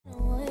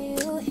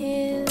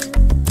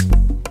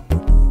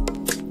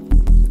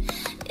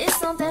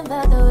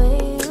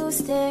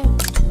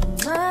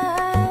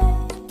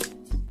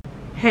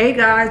Hey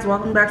guys,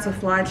 welcome back to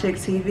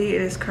FlyChicTv.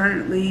 It is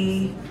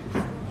currently,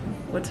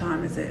 what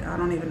time is it? I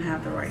don't even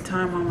have the right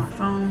time on my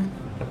phone.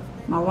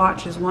 My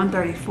watch is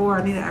 1:34.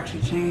 I need to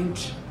actually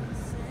change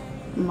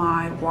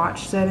my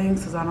watch settings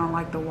because I don't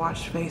like the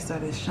watch face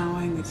that is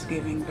showing. It's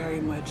giving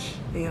very much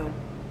ill.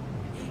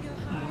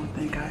 I don't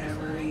think I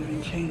ever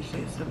even changed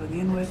it to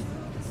begin with.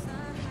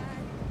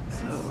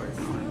 So we're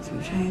going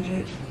to change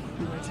it.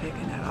 We're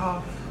taking it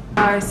off.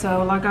 Alright,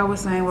 so like I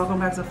was saying, welcome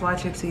back to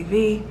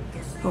FlyChicTv.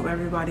 Hope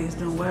everybody is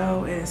doing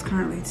well. It is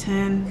currently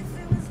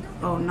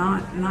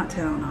 10:09, not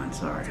 10:09,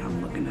 sorry.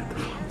 I'm looking at the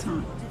wrong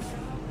time.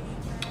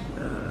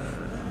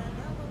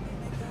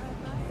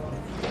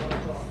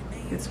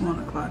 It's 1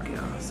 o'clock,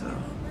 y'all, so.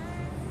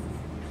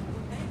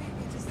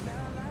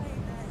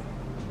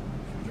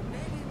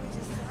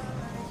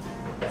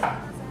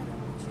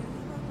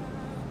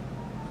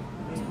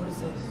 What is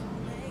this?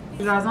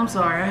 You guys, I'm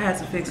sorry, I had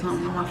to fix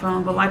something on my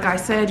phone, but like I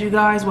said, you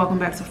guys, welcome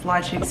back to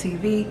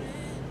FlyChicTv.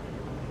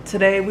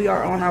 Today we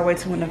are on our way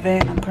to an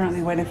event. I'm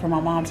currently waiting for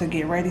my mom to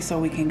get ready so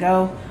we can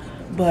go,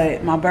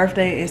 but my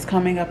birthday is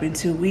coming up in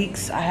 2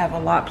 weeks. I have a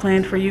lot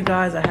planned for you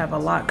guys. I have a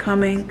lot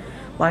coming.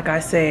 Like I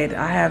said,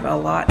 I have a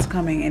lot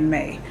coming in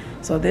May.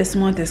 So this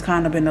month has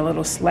kind of been a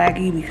little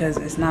slaggy because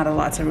it's not a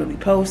lot to really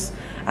post.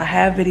 I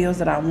have videos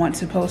that I want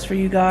to post for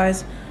you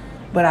guys,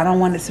 but I don't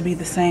want it to be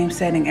the same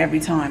setting every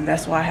time.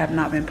 That's why I have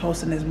not been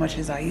posting as much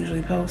as I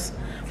usually post,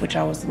 which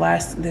I was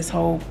this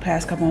whole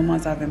past couple of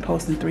months I've been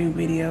posting 3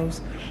 videos,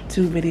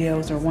 2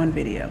 videos, or 1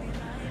 video.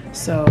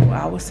 So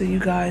I will see you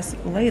guys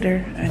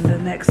later in the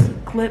next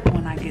clip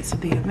when I get to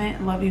the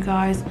event. Love you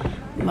guys.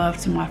 Love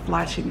to my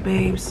Fly Chick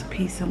babes.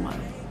 Peace and love.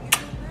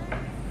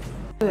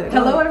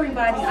 Hello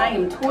everybody, I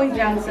am Toy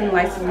Johnson,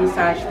 licensed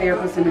massage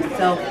therapist and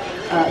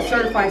a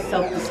certified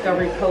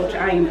self-discovery coach.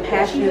 I am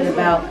passionate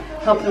about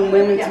helping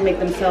women to make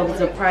themselves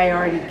a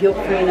priority,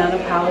 guilt-free and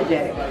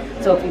unapologetic.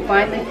 So if you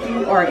find that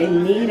you are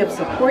in need of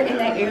support in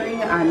that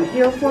area, I'm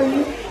here for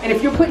you. And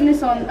if you're putting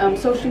this on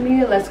social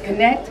media, let's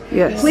connect.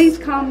 Yes. Please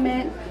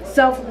comment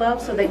self-love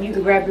so that you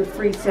can grab your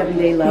free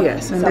 7-day love.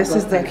 Yes, and this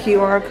is the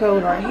QR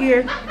code right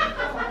here.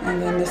 And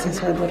then this is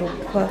her little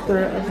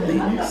plethora of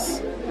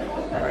things.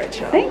 All right,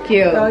 y'all. Thank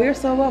you. Oh, you're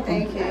so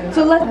welcome. Thank you.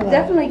 So let's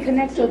definitely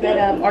connect so that,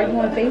 are you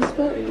on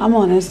Facebook? I'm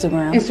on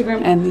Instagram.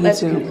 And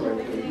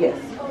YouTube. Yes.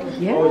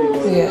 Yeah.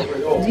 Yeah.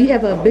 Do you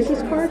have a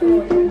business card or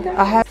anything like that?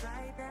 I have.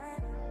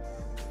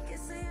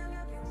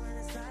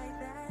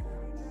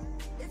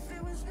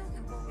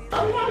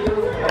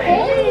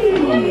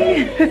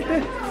 Hey.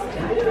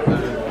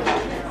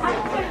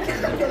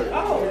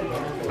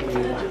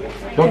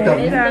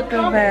 Hey,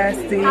 Dr.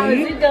 Basti. How's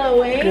it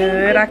going?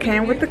 Good. I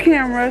came with the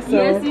camera, so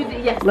yes, you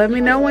did. Yes. Let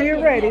me know when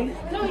you're ready.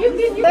 No, you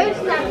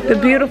can. The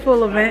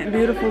beautiful event.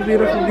 Beautiful,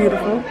 beautiful,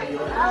 beautiful.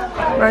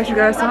 All right, you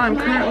guys. So I'm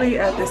currently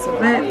at this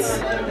event.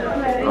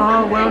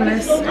 All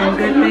wellness and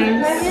good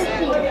things.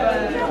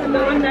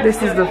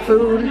 This is the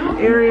food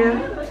area.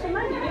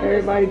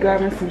 Everybody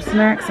grabbing some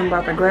snacks. I'm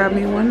about to grab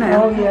me one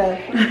now. Oh yeah.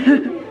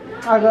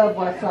 I love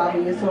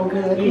wasabi. It's so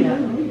good. Yeah.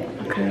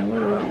 Okay,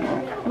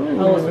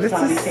 ooh, this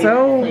is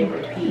so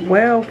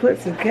well put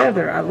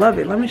together. I love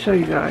it. Let me show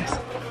you guys.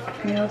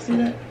 Can y'all see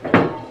that?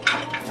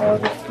 All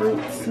the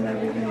fruits and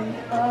everything.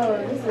 Oh,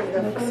 this is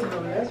the food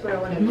room. That's where I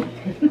want to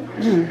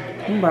be.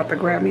 I'm about to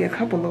grab me a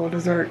couple little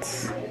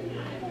desserts.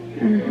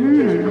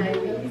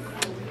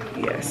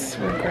 Yes,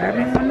 we're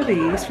grabbing one of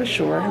these for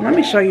sure. And let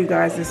me show you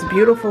guys this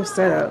beautiful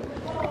setup.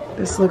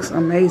 This looks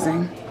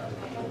amazing.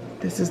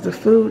 This is the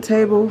food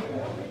table.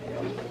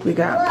 We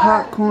got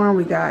popcorn,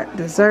 we got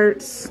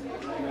desserts,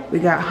 we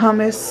got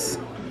hummus.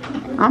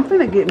 I'm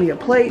finna get me a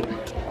plate.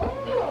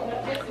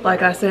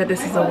 Like I said,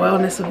 this is a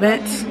wellness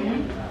event.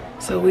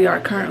 So we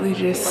are currently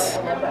just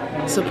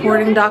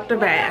supporting Dr.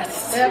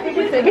 Bass.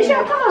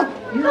 Michelle, come on.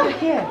 You're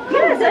here.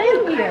 Yes, I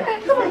am here.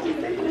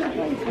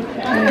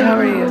 Hey, how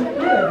are you?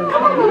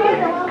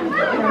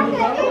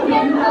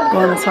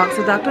 Going to talk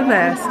to Dr.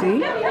 Basti.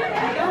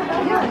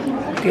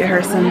 Get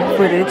her some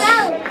footage.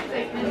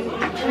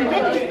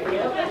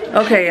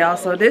 Okay, y'all,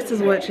 so this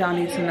is what y'all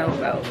need to know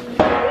about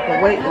the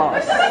weight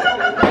loss.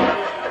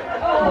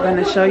 I'm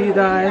gonna show you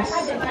guys.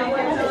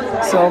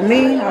 So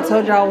me, I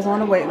told y'all I was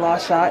on a weight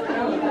loss shot.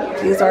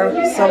 These are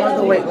some of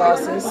the weight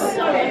losses.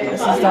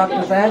 This is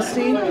Dr.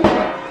 Basti.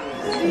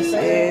 This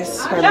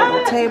is her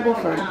little table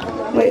for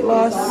weight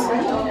loss.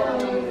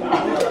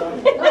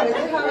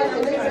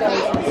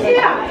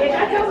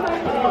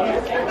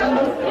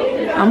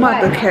 I'm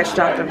about to catch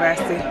Dr.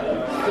 Basti.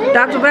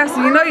 Dr.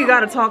 Basti, you know you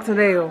gotta talk to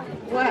Dale.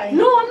 Why?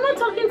 No, I'm not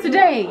talking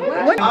today.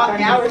 What?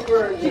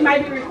 She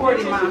might be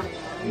recording, Mom.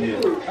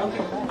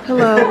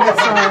 Hello,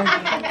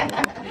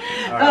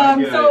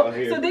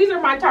 sorry. So these are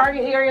my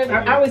target areas.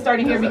 I always start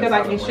in here because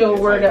I can show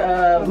where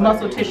the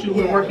muscle tissue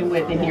we're working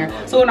with in here.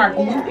 So in our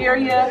glute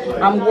area,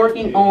 I'm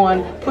working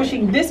on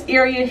pushing this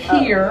area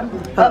here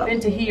up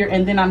into here,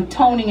 and then I'm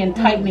toning and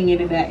tightening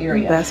it in that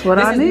area. That's what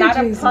I need. This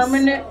is not a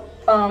permanent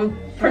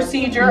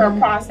procedure or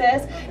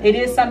process. It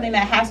is something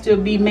that has to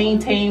be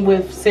maintained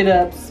with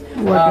sit-ups,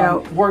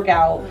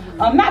 workout.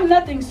 Not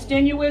nothing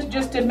strenuous,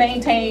 just to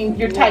maintain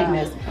your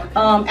tightness.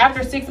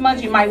 After 6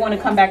 months, you might want to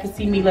come back and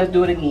see me. Let's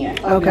do it again.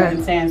 Okay. You know what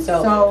I'm saying?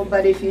 So,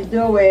 but if you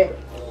do it,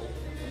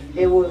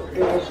 it will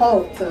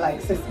hold to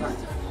like 6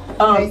 months.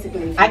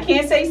 Basically, I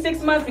can't say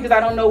 6 months because I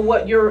don't know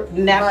what your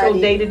natural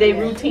day-to-day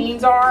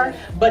routines are.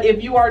 But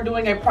if you are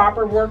doing a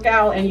proper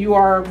workout and you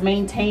are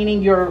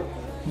maintaining your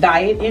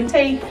diet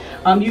intake,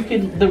 you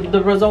can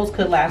the results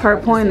could last. Her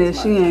point is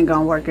she ain't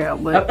gonna work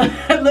out, but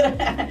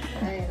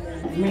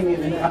me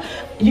neither.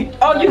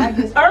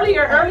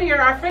 Earlier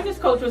our fitness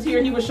coach was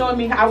here. He was showing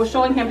me. I was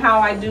showing him how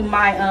I do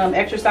my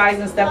exercise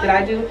and stuff that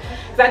I do.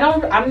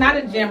 Because I'm not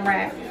a gym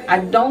rat. I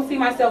don't see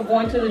myself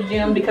going to the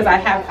gym because I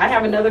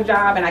have another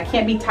job and I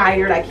can't be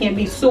tired. I can't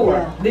be sore.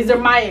 Yeah. These are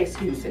my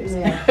excuses.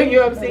 Yeah. You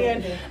know what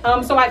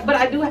I'm saying?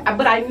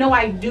 But I know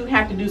I do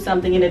have to do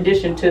something in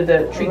addition to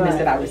the treatments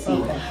that I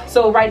receive. Okay.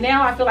 So right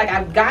now I feel like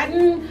I've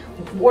gotten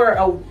where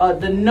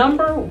the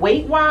number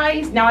weight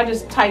wise, now I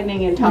just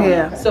tightening and toning.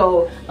 Yeah.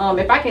 So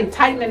if I can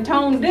tighten and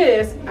tone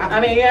this, I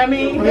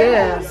mean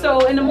yeah.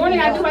 So in the morning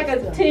I do like a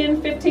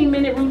 10-15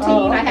 minute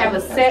routine. I have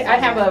a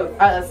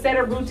set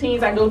of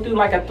routines. I go through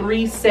like a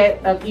 3 set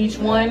of each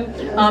one,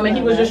 and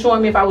he was just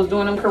showing me if I was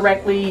doing them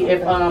correctly,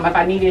 if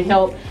I needed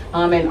help,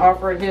 and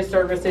offered his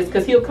services,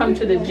 because he'll come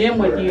to the gym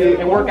with you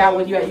and work out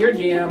with you at your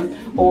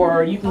gym,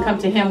 or you can come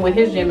to him with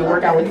his gym and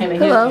work out with him at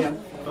his gym.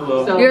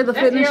 Hello. So you're the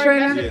fitness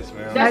trainer? Yes,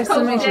 ma'am. Nice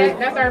to meet you.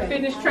 That's our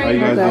fitness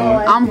trainer. Okay.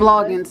 I'm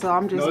vlogging, so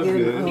I'm just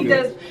getting. He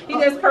does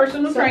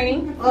personal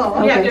training.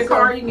 Oh, you have your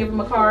card, you can give him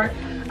a card.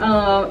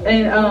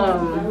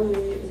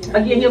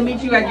 Again, he'll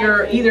meet you at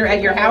either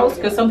at your house,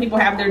 because some people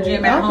have their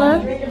gym at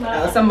home.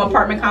 Some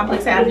apartment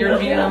complex have their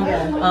gym,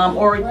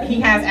 or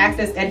he has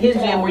access at his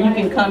gym where you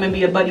can come and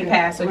be a buddy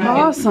pass. So he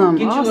can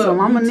get you a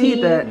I'm gonna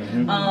need that.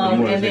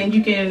 And then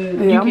you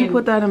can. I'm gonna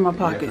put that in my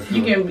pocket.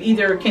 You can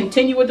either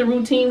continue with the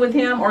routine with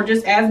him or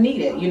just as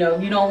needed. You know,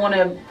 you don't want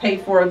to pay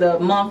for the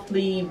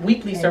monthly,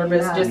 weekly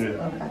service. Just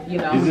you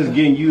know, it's just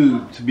getting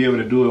you to be able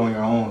to do it on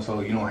your own,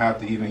 so you don't have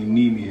to even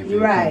need me if it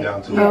comes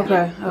down to it.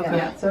 Okay.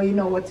 Yeah. So you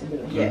know what to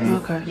do. Yes.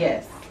 Okay.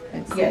 Yes.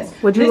 Yes.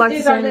 Would you like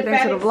to say anything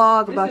to the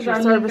vlog about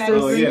your services?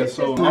 Oh yeah,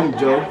 so I'm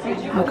Joe.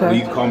 Okay.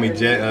 You can call me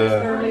Jet.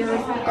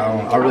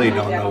 I really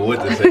don't know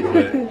what to say,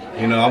 but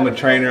you know, I'm a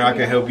trainer. I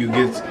can help you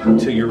get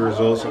to your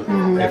results.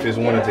 If it's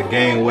wanted to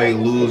gain weight,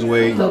 lose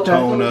weight,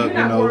 tone up, you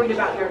know,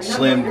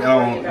 slim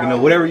down, you know,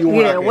 whatever you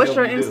want. Yeah. What's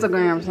your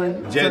Instagram,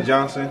 Slim? Jet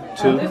Johnson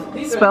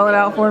 2. Spell it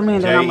out for me,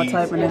 and then I'm gonna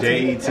type it in.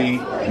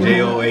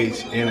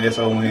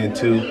 JETJOHNSON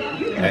 2.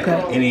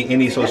 Okay.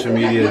 Any social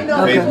media,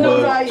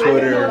 Facebook,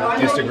 Twitter,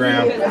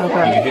 Instagram,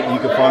 you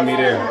can find me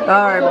there. All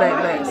right,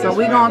 back. So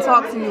we gonna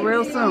talk to you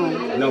real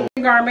soon. No.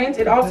 Garments.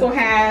 It also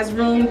has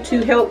room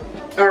to help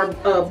our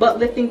butt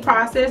lifting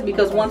process,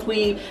 because once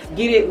we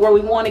get it where we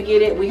want to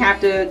get it, we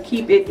have to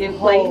keep it in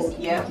place.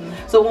 Yeah.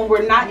 So when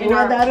we're not in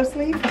our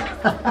sleep.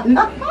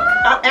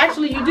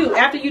 Actually, you do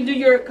after you do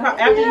your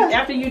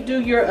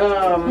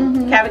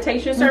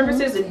cavitation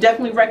services. It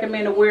definitely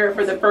recommend to wear it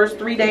for the first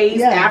 3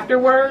 days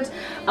afterwards.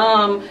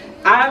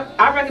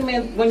 I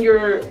recommend when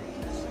you're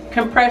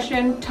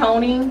compression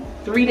toning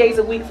 3 days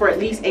a week for at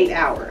least 8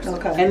 hours,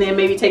 and then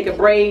maybe take a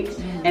break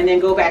and then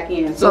go back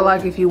in. So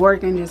like if you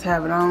working, just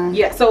have it on.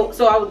 Yeah. So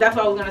that's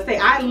what I was gonna say.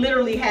 I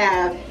literally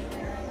have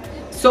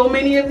so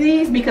many of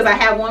these because I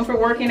have one for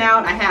working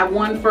out. I have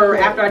one for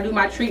after I do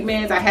my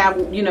treatments. I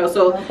have, you know,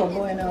 so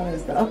going on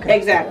is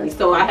exactly.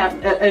 So I have,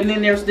 and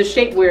then there's the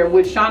shapewear,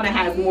 which Shauna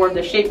has more of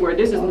the shapewear.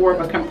 This is more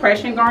of a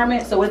compression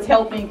garment, so it's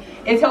helping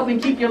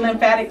keep your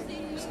lymphatic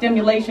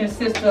stimulation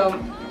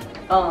system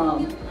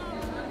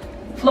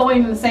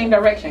flowing in the same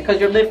direction, because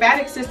your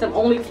lymphatic system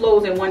only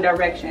flows in one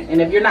direction, and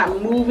if you're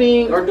not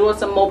moving or doing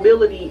some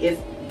mobility,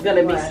 it's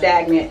gonna be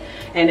stagnant.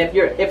 And if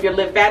your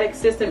lymphatic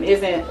system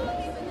isn't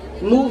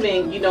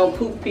moving, you don't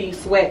poop, pee,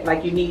 sweat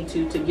like you need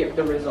to get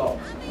the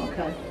results.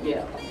 Okay.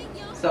 Yeah.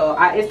 So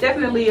it's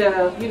definitely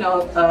a, you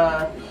know,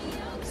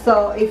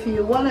 so if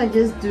you want to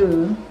just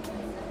do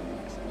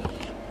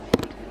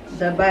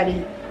the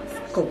body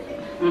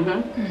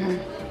sculpting,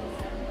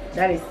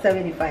 that is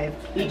 $75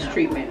 each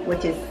treatment,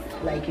 which is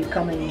like you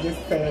come and you just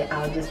say,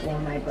 I'll just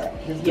want my butt,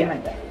 just do my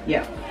butt.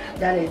 Yeah.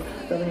 That is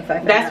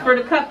 $75. That's for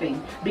the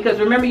cupping, because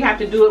remember you have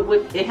to do it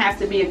with, it has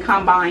to be a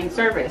combined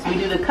service. We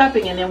do the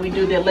cupping and then we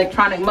do the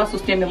electronic muscle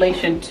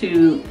stimulation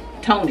to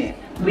tone it.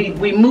 We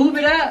move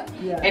it up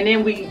and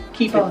then we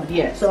keep it.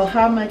 Yes. So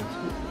how much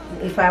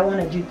if I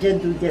want to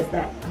just do just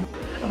that?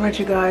 All right,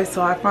 you guys.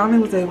 So I finally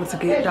was able to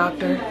get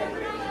doctor.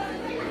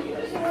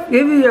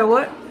 Give you your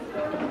what?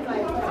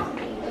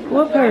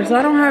 What purse?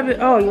 I don't have it.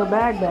 Oh, your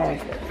bag.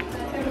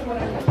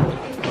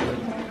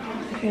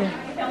 Here.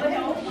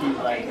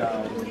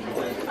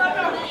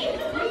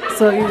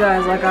 So you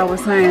guys, like I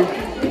was saying,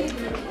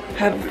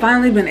 have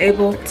finally been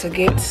able to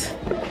get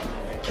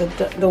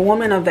the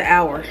woman of the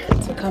hour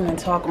to come and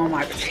talk on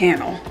my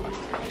channel.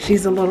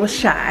 She's a little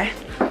shy.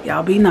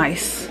 Y'all be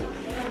nice.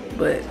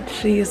 But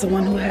she is the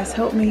one who has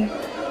helped me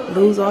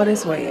lose all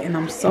this weight, and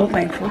I'm so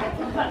thankful.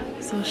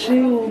 So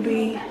she will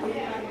be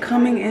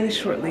coming in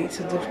shortly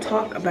to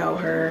talk about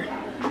her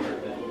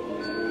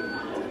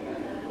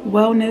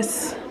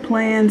wellness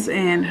plans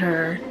and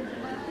her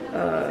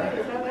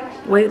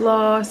weight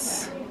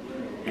loss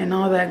and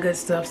all that good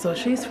stuff. So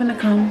she's finna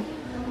come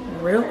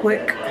real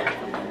quick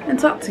and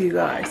talk to you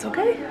guys,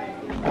 okay?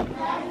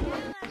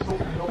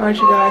 Alright,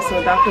 you guys,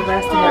 so Dr.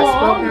 Vasti has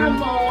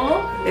spoken.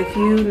 If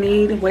you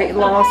need weight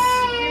loss,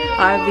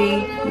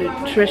 IV,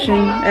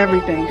 nutrition,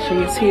 everything,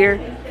 she's here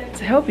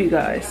to help you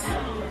guys.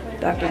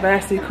 Dr.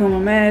 Vasti,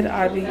 Kuinmed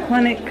IV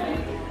Clinic.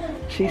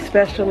 She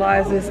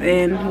specializes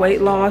in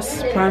weight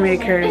loss, primary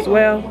care as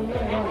well.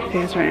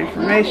 Here's her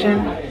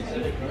information.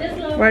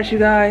 Right, you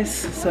guys,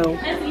 so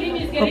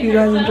hope you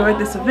guys enjoyed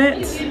this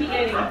event.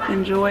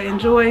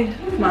 Enjoy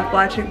my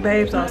fly chick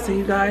babes. I'll see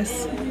you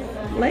guys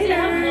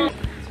later.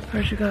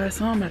 Alright, you guys,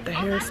 so I'm at the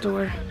hair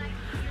store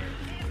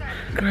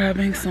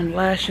grabbing some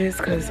lashes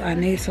because I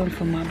need some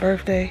for my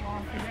birthday.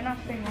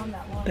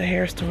 The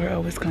hair store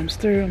always comes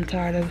through. I'm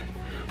tired of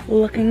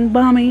looking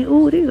bummy.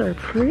 Ooh, these are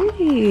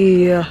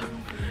pretty.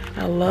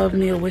 I love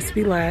me a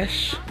wispy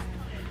lash.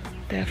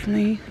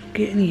 Definitely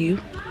getting you.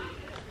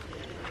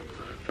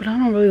 But I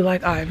don't really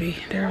like Ivy.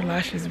 Their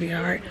lashes be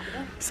hard.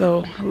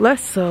 So,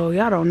 less so,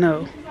 y'all don't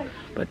know.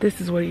 But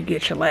this is where you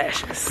get your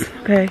lashes,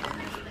 okay?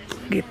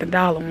 Get the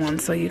dollar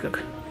ones so you can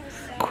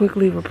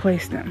quickly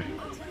replace them.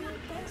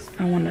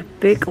 I want a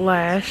thick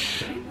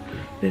lash.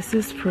 This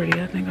is pretty.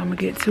 I think I'm gonna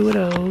get 2 of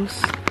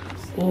those.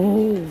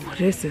 Oh,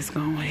 this is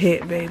gonna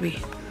hit, baby.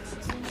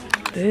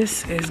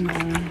 This is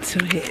going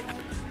to hit.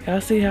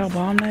 Y'all see how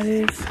bomb that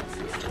is?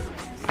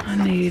 I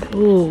need,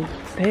 ooh,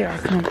 they are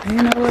coming.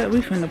 You know what?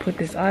 We finna put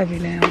this Ivy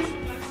down.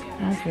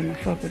 I'm finna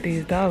fuck with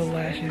these dollar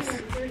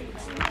lashes.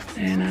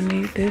 And I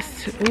need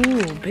this too.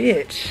 Ooh,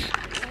 bitch.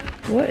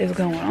 What is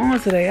going on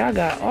today? I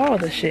got all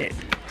the shit.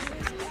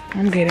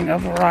 I'm getting a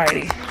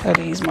variety of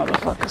these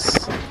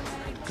motherfuckers.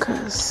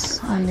 Cause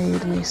I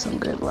need me some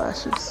good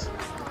lashes.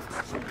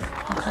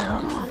 Okay,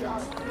 hold on.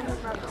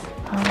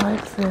 I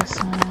like this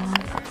one.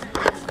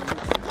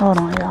 Hold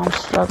on, y'all. I'm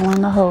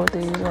struggling to hold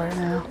these right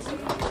now.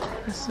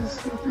 This is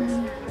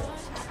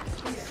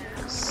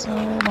so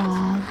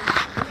long.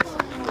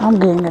 I'm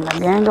getting in a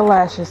gang of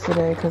lashes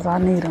today because I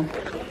need them.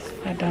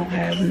 I don't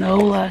have no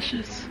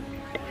lashes.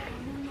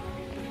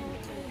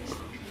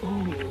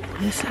 Ooh,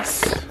 this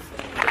is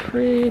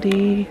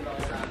pretty.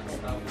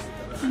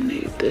 I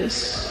need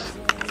this.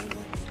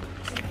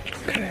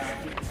 Okay.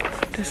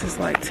 This is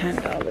like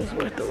 $10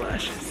 worth of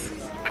lashes.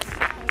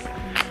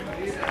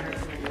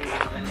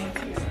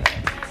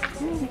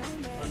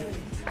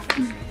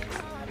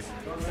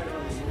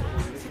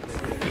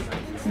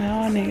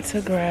 Now I need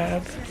to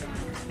grab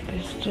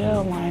this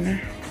gel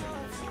liner.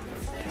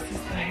 This is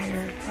the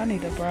hair. I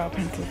need a brow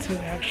pencil too,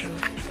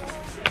 actually.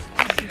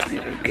 I just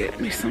need to get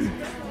me some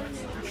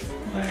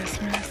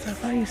last minute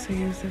stuff. I used to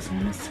use this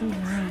one. It's too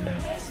brown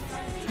though.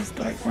 It's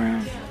dark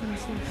brown. What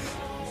is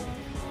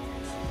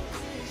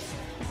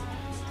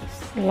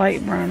this?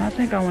 Light brown. I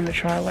think I want to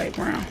try light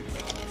brown.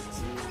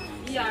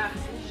 Yeah,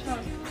 sure.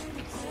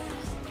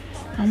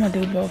 I'm gonna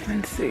do both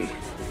and see.